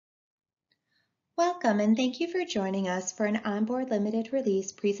Welcome and thank you for joining us for an OnBoard limited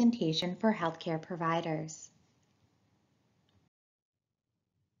release presentation for healthcare providers.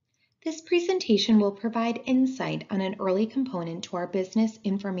 This presentation will provide insight on an early component to our business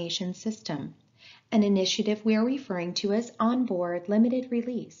information system, an initiative we are referring to as OnBoard limited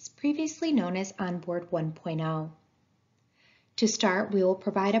release, previously known as OnBoard 1.0. To start, we will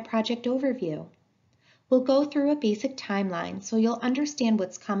provide a project overview. We'll go through a basic timeline so you'll understand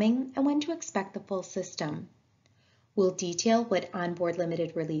what's coming and when to expect the full system. We'll detail what OnBoard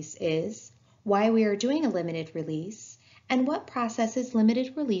limited release is, why we are doing a limited release, and what processes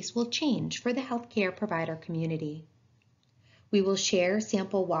limited release will change for the healthcare provider community. We will share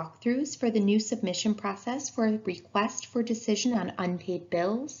sample walkthroughs for the new submission process for a request for decision on unpaid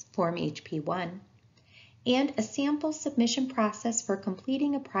bills, Form HP1, and a sample submission process for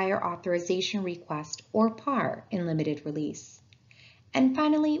completing a prior authorization request, or PAR, in limited release. And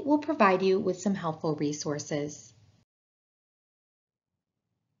finally, we'll provide you with some helpful resources.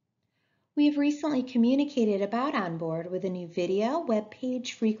 We have recently communicated about OnBoard with a new video,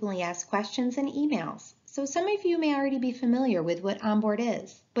 webpage, frequently asked questions, and emails. So some of you may already be familiar with what OnBoard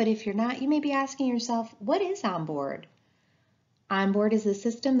is, but if you're not, you may be asking yourself, what is OnBoard? OnBoard is a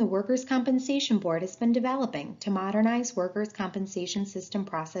system the Workers' Compensation Board has been developing to modernize workers' compensation system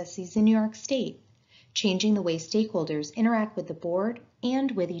processes in New York State, changing the way stakeholders interact with the board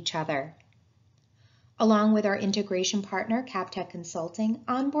and with each other. Along with our integration partner, Captech Consulting,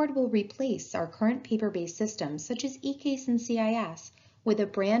 OnBoard will replace our current paper-based systems such as eCase and CIS with a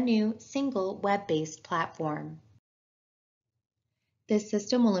brand new single web-based platform. This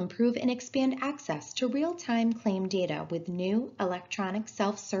system will improve and expand access to real-time claim data with new electronic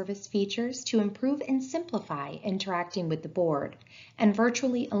self-service features to improve and simplify interacting with the board and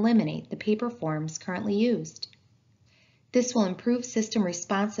virtually eliminate the paper forms currently used. This will improve system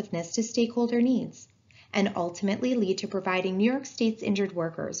responsiveness to stakeholder needs and ultimately lead to providing New York State's injured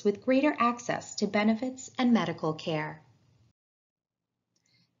workers with greater access to benefits and medical care.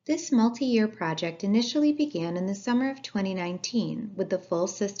 This multi-year project initially began in the summer of 2019, with the full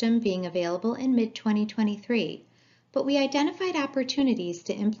system being available in mid-2023, but we identified opportunities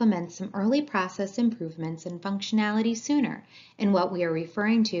to implement some early process improvements and functionality sooner in what we are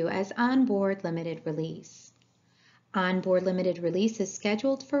referring to as OnBoard limited release. OnBoard limited release is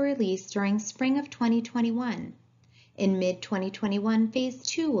scheduled for release during spring of 2021. In mid-2021, Phase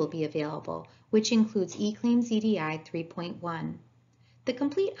 2 will be available, which includes eClaims EDI 3.1. The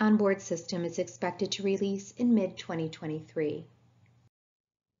complete OnBoard system is expected to release in mid-2023.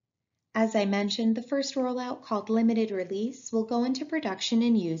 As I mentioned, the first rollout, called Limited Release, will go into production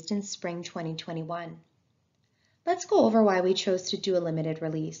and used in spring 2021. Let's go over why we chose to do a limited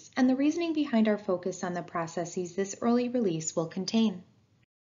release and the reasoning behind our focus on the processes this early release will contain.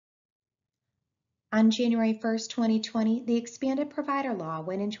 On January 1, 2020, the expanded provider law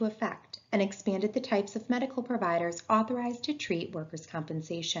went into effect and expanded the types of medical providers authorized to treat workers'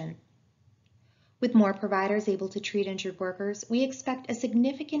 compensation. With more providers able to treat injured workers, we expect a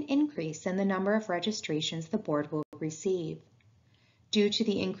significant increase in the number of registrations the board will receive. Due to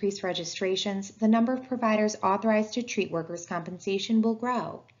the increased registrations, the number of providers authorized to treat workers' compensation will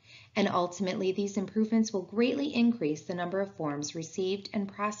grow, and ultimately these improvements will greatly increase the number of forms received and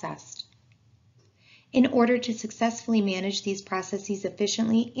processed. In order to successfully manage these processes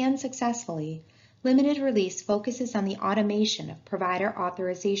efficiently and successfully, limited release focuses on the automation of provider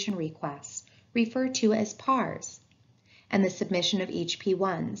authorization requests, referred to as PARs, and the submission of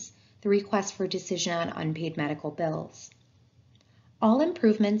HP1s, the request for decision on unpaid medical bills. All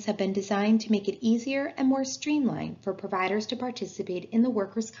improvements have been designed to make it easier and more streamlined for providers to participate in the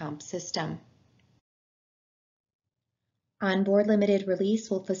workers' comp system. OnBoard limited release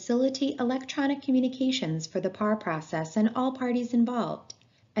will facilitate electronic communications for the PAR process and all parties involved,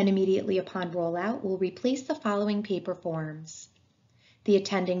 and immediately upon rollout will replace the following paper forms: the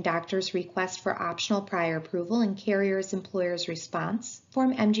attending doctor's request for optional prior approval and carrier's employer's response,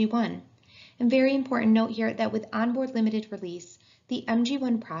 Form MG1. And very important note here that with OnBoard limited release, the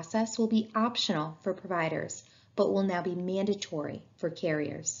MG1 process will be optional for providers, but will now be mandatory for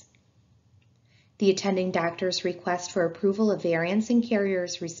carriers. The attending doctor's request for approval of variance in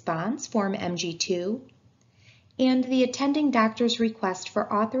carrier's response, Form MG2, and the attending doctor's request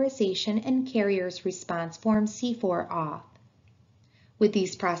for authorization and carrier's response, Form C4 auth. With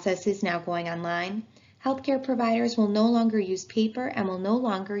these processes now going online, healthcare providers will no longer use paper and will no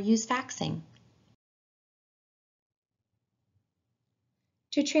longer use faxing.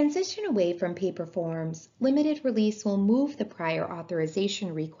 To transition away from paper forms, limited release will move the prior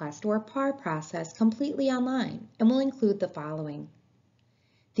authorization request or PAR process completely online and will include the following: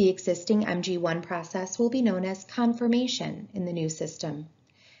 The existing MG1 process will be known as confirmation in the new system,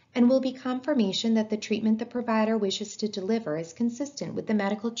 and will be confirmation that the treatment the provider wishes to deliver is consistent with the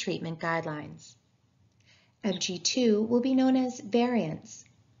medical treatment guidelines. MG2 will be known as variance.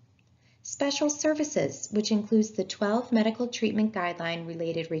 Special services, which includes the 12 medical treatment guideline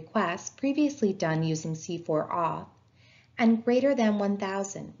related requests previously done using C4 and greater than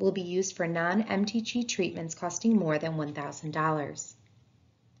 1,000 will be used for non-MTG treatments costing more than $1,000.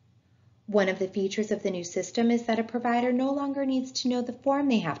 One of the features of the new system is that a provider no longer needs to know the form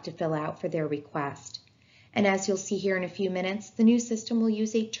they have to fill out for their request. And as you'll see here in a few minutes, the new system will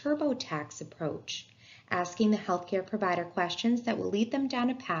use a TurboTax approach, asking the healthcare provider questions that will lead them down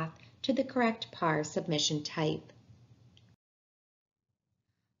a path to the correct PAR submission type.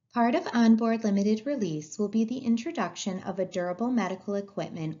 Part of OnBoard Limited Release will be the introduction of a Durable Medical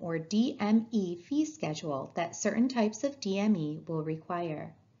Equipment or DME fee schedule that certain types of DME will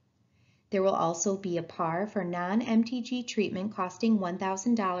require. There will also be a PAR for non-MTG treatment costing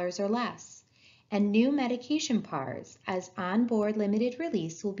 $1,000 or less, and new medication PARs, as OnBoard Limited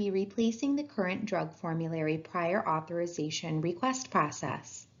Release will be replacing the current drug formulary prior authorization request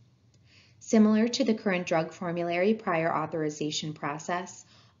process. Similar to the current drug formulary prior authorization process,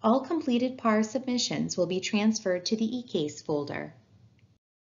 all completed PAR submissions will be transferred to the eCase folder.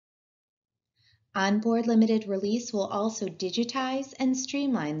 OnBoard Limited Release will also digitize and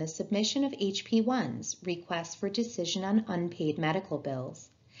streamline the submission of HP1s, requests for decision on unpaid medical bills,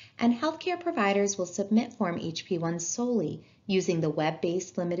 and healthcare providers will submit Form HP1s solely using the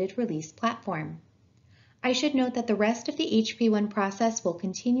web-based limited release platform. I should note that the rest of the HP1 process will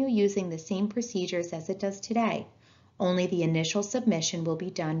continue using the same procedures as it does today. Only the initial submission will be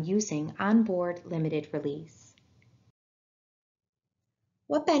done using OnBoard Limited Release.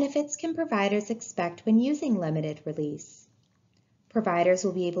 What benefits can providers expect when using limited release? Providers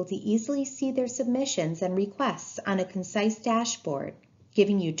will be able to easily see their submissions and requests on a concise dashboard,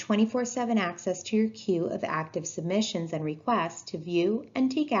 giving you 24/7 access to your queue of active submissions and requests to view and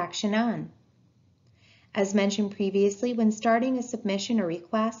take action on. As mentioned previously, when starting a submission or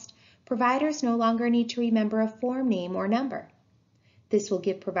request, providers no longer need to remember a form name or number. This will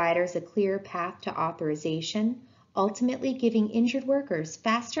give providers a clear path to authorization, ultimately giving injured workers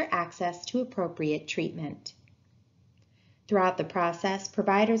faster access to appropriate treatment. Throughout the process,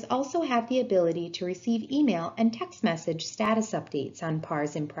 providers also have the ability to receive email and text message status updates on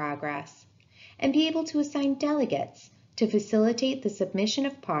PARs in progress, and be able to assign delegates to facilitate the submission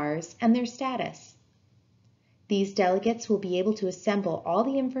of PARs and their status. These delegates will be able to assemble all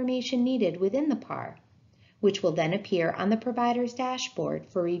the information needed within the PAR, which will then appear on the provider's dashboard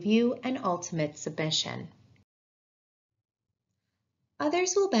for review and ultimate submission.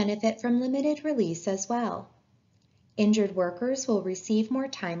 Others will benefit from limited release as well. Injured workers will receive more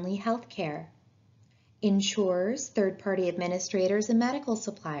timely health care. Insurers, third-party administrators, and medical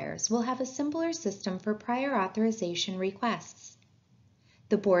suppliers will have a simpler system for prior authorization requests.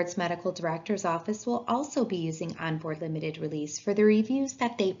 The board's medical director's office will also be using OnBoard Limited Release for the reviews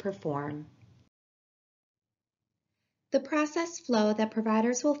that they perform. The process flow that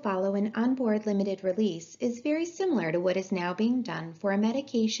providers will follow in OnBoard Limited Release is very similar to what is now being done for a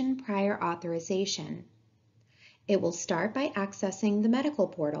medication prior authorization. It will start by accessing the medical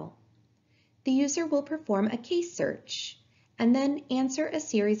portal. The user will perform a case search and then answer a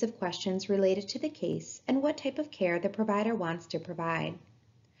series of questions related to the case and what type of care the provider wants to provide.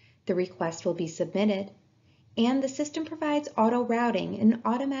 The request will be submitted, and the system provides auto routing and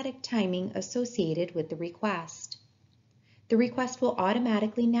automatic timing associated with the request. The request will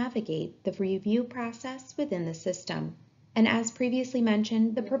automatically navigate the review process within the system. And as previously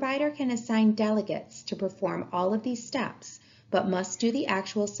mentioned, the provider can assign delegates to perform all of these steps, but must do the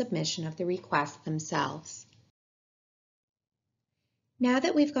actual submission of the request themselves. Now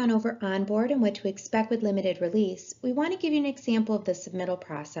that we've gone over OnBoard and what to expect with limited release, we want to give you an example of the submittal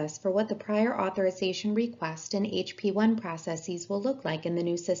process for what the prior authorization request and HP1 processes will look like in the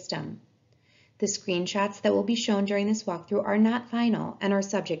new system. The screenshots that will be shown during this walkthrough are not final and are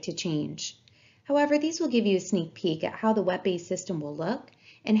subject to change. However, these will give you a sneak peek at how the web-based system will look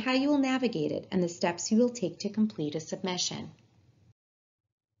and how you will navigate it and the steps you will take to complete a submission.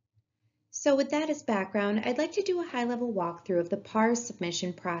 So with that as background, I'd like to do a high-level walkthrough of the PAR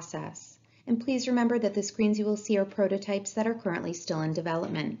submission process. And please remember that the screens you will see are prototypes that are currently still in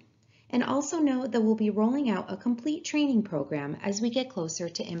development. And also note that we'll be rolling out a complete training program as we get closer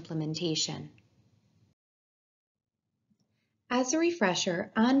to implementation. As a refresher,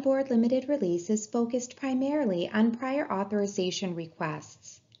 OnBoard Limited Release is focused primarily on prior authorization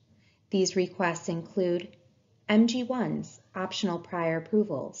requests. These requests include MG1s, optional prior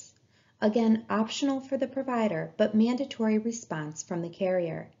approvals. Again, optional for the provider, but mandatory response from the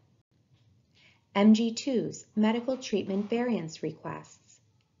carrier. MG2s, medical treatment variance requests.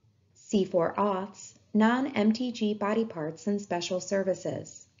 C4 auths, non-MTG body parts and special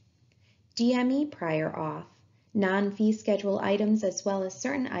services. DME prior auth, non-fee schedule items as well as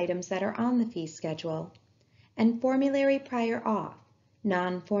certain items that are on the fee schedule. And formulary prior auth,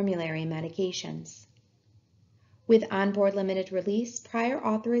 non-formulary medications. With OnBoard limited release, prior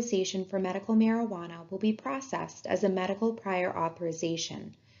authorization for medical marijuana will be processed as a medical prior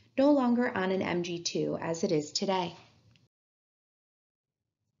authorization, no longer on an MG2 as it is today.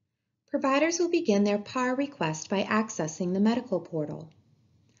 Providers will begin their PAR request by accessing the medical portal.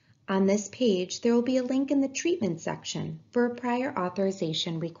 On this page, there will be a link in the treatment section for a prior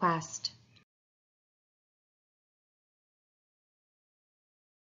authorization request.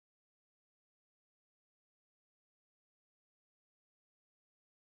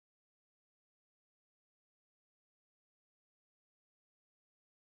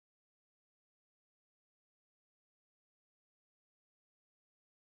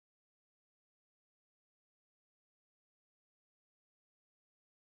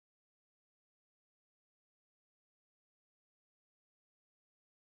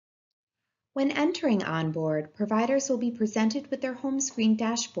 When entering OnBoard, providers will be presented with their home screen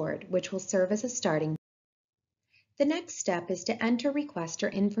dashboard, which will serve as a starting. The next step is to enter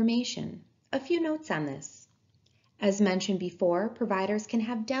requester information. A few notes on this. As mentioned before, providers can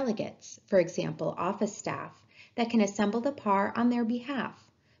have delegates, for example, office staff, that can assemble the PAR on their behalf,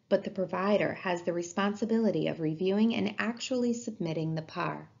 but the provider has the responsibility of reviewing and actually submitting the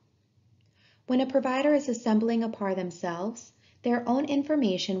PAR. When a provider is assembling a PAR themselves, their own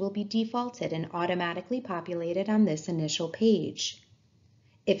information will be defaulted and automatically populated on this initial page.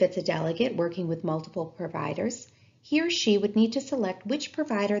 If it's a delegate working with multiple providers, he or she would need to select which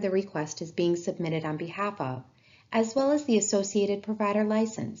provider the request is being submitted on behalf of, as well as the associated provider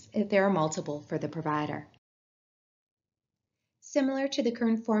license if there are multiple for the provider. Similar to the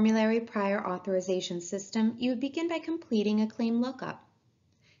current formulary prior authorization system, you would begin by completing a claim lookup.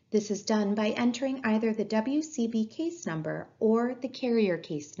 This is done by entering either the WCB case number or the carrier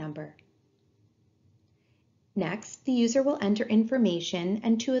case number. Next, the user will enter information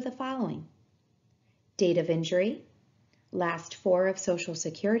and two of the following: date of injury, last four of Social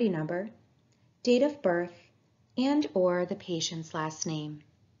Security number, date of birth, and/or the patient's last name.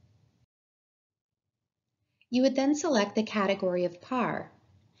 You would then select the category of PAR,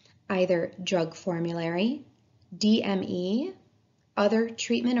 either drug formulary, DME, other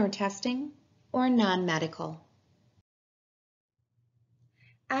treatment or testing, or non-medical.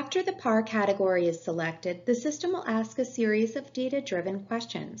 After the PAR category is selected, the system will ask a series of data-driven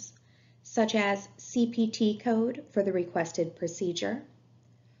questions, such as CPT code for the requested procedure,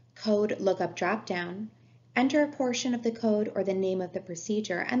 code lookup dropdown, enter a portion of the code or the name of the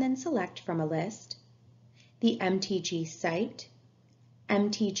procedure and then select from a list, the MTG site,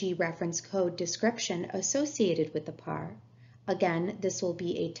 MTG reference code description associated with the PAR. Again, this will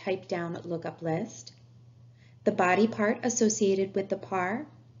be a typed down lookup list, the body part associated with the PAR,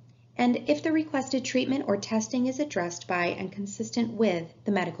 and if the requested treatment or testing is addressed by and consistent with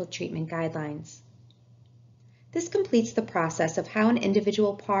the medical treatment guidelines. This completes the process of how an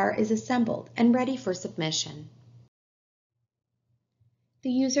individual PAR is assembled and ready for submission.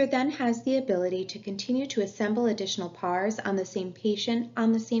 The user then has the ability to continue to assemble additional PARs on the same patient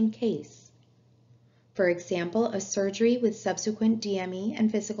on the same case. For example, a surgery with subsequent DME and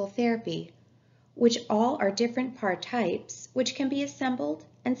physical therapy, which all are different PAR types, which can be assembled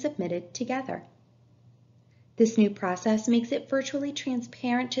and submitted together. This new process makes it virtually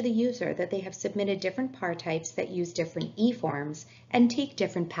transparent to the user that they have submitted different PAR types that use different e-forms and take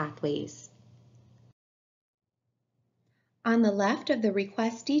different pathways. On the left of the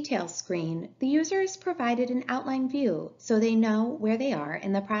request details screen, the user is provided an outline view so they know where they are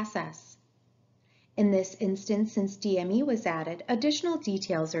in the process. In this instance, since DME was added, additional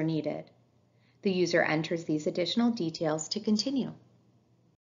details are needed. The user enters these additional details to continue.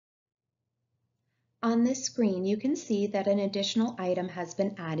 On this screen, you can see that an additional item has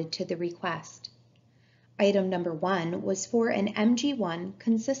been added to the request. Item number 1 was for an MG1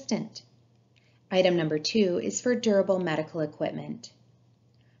 consistent. Item number 2 is for durable medical equipment.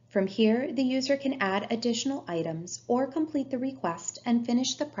 From here, the user can add additional items or complete the request and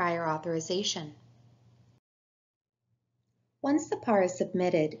finish the prior authorization. Once the PAR is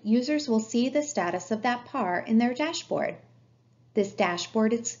submitted, users will see the status of that PAR in their dashboard. This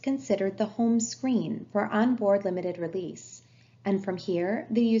dashboard is considered the home screen for OnBoard limited release, and from here,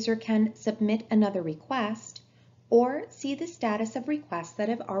 the user can submit another request or see the status of requests that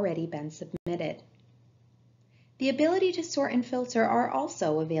have already been submitted. The ability to sort and filter are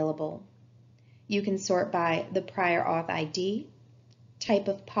also available. You can sort by the prior auth ID, type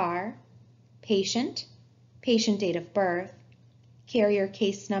of PAR, patient, patient date of birth, carrier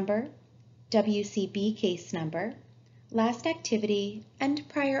case number, WCB case number, last activity, and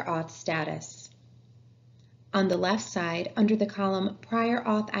prior auth status. On the left side, under the column Prior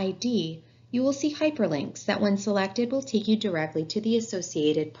Auth ID, you will see hyperlinks that when selected will take you directly to the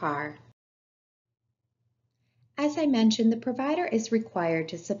associated PAR. As I mentioned, the provider is required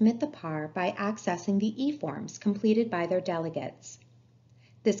to submit the PAR by accessing the eForms completed by their delegates.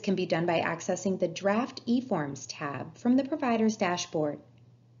 This can be done by accessing the Draft eForms tab from the provider's dashboard.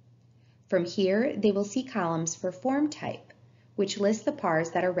 From here, they will see columns for form type, which lists the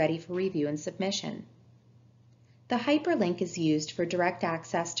PARs that are ready for review and submission. The hyperlink is used for direct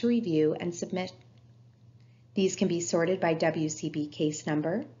access to review and submit. These can be sorted by WCB case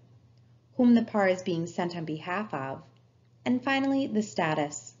number, whom the PAR is being sent on behalf of, and finally, the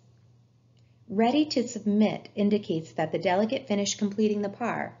status. Ready to submit indicates that the delegate finished completing the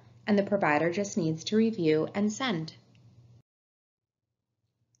PAR, and the provider just needs to review and send.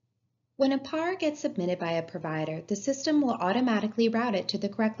 When a PAR gets submitted by a provider, the system will automatically route it to the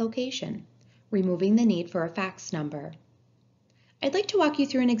correct location, removing the need for a fax number. I'd like to walk you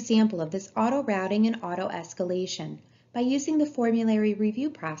through an example of this auto-routing and auto-escalation by using the formulary review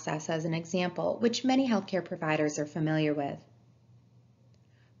process as an example, which many healthcare providers are familiar with.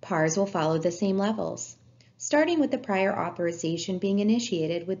 PARs will follow the same levels, starting with the prior authorization being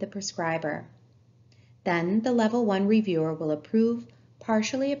initiated with the prescriber. Then the Level 1 reviewer will approve,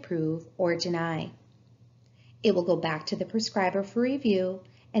 partially approve, or deny. It will go back to the prescriber for review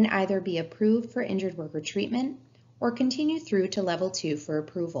and either be approved for injured worker treatment or continue through to Level 2 for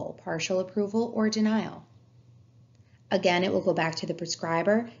approval, partial approval, or denial. Again, it will go back to the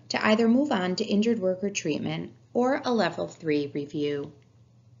prescriber to either move on to injured worker treatment or a Level 3 review.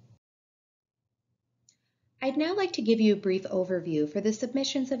 I'd now like to give you a brief overview for the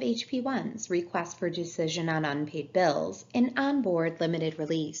submissions of HP1's request for decision on unpaid bills in OnBoard limited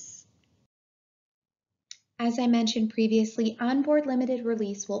release. As I mentioned previously, OnBoard limited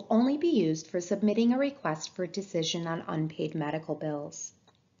release will only be used for submitting a request for decision on unpaid medical bills.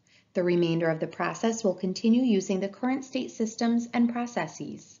 The remainder of the process will continue using the current state systems and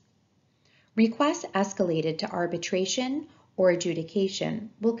processes. Requests escalated to arbitration or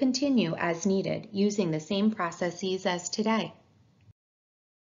adjudication will continue as needed using the same processes as today.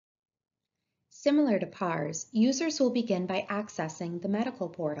 Similar to PARs, users will begin by accessing the medical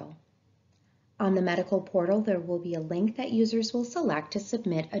portal. On the medical portal, there will be a link that users will select to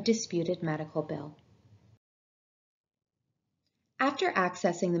submit a disputed medical bill. After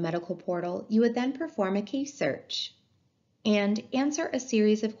accessing the medical portal, you would then perform a case search and answer a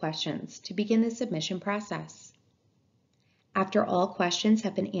series of questions to begin the submission process. After all questions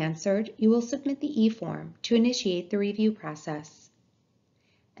have been answered, you will submit the eForm to initiate the review process.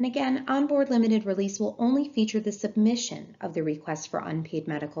 And again, OnBoard limited release will only feature the submission of the request for unpaid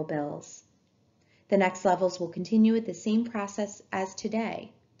medical bills. The next levels will continue with the same process as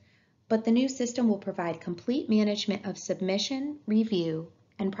today, but the new system will provide complete management of submission, review,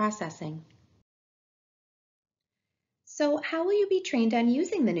 and processing. So how will you be trained on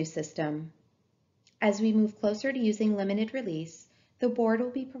using the new system? As we move closer to using limited release, the board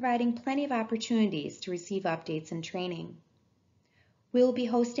will be providing plenty of opportunities to receive updates and training. We will be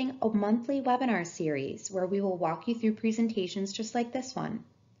hosting a monthly webinar series where we will walk you through presentations just like this one.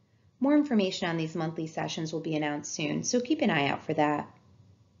 More information on these monthly sessions will be announced soon, so keep an eye out for that.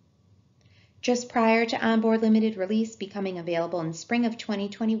 Just prior to OnBoard limited release becoming available in spring of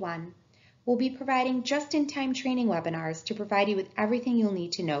 2021, we'll be providing just-in-time training webinars to provide you with everything you'll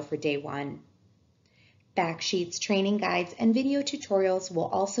need to know for day one. Backsheets, training guides, and video tutorials will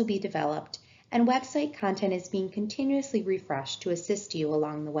also be developed, and website content is being continuously refreshed to assist you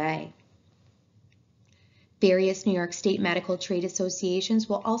along the way. Various New York State medical trade associations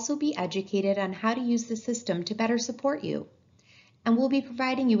will also be educated on how to use the system to better support you, and we'll be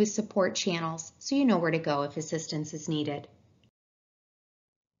providing you with support channels so you know where to go if assistance is needed.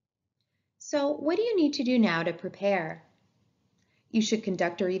 So what do you need to do now to prepare? You should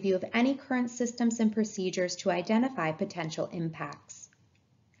conduct a review of any current systems and procedures to identify potential impacts.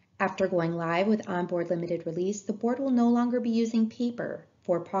 After going live with OnBoard limited release, the board will no longer be using paper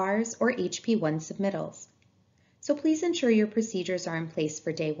for PARs or HP1 submittals. So please ensure your procedures are in place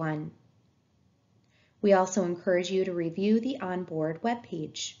for day one. We also encourage you to review the OnBoard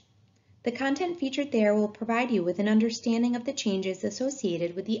webpage. The content featured there will provide you with an understanding of the changes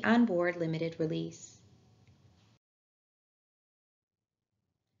associated with the OnBoard limited release.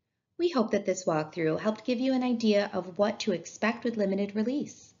 We hope that this walkthrough helped give you an idea of what to expect with limited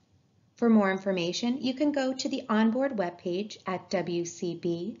release. For more information, you can go to the OnBoard webpage at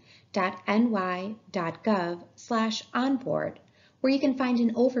wcb.ny.gov/onboard, where you can find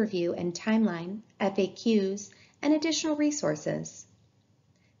an overview and timeline, FAQs, and additional resources.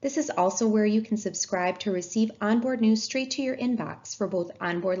 This is also where you can subscribe to receive OnBoard news straight to your inbox for both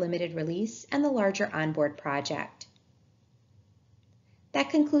OnBoard Limited Release and the larger OnBoard project. That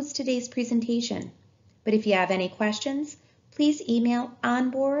concludes today's presentation, but if you have any questions, please email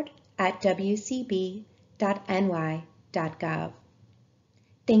onboard@wcb.ny.gov.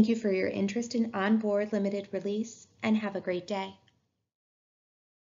 Thank you for your interest in OnBoard Limited Release, and have a great day.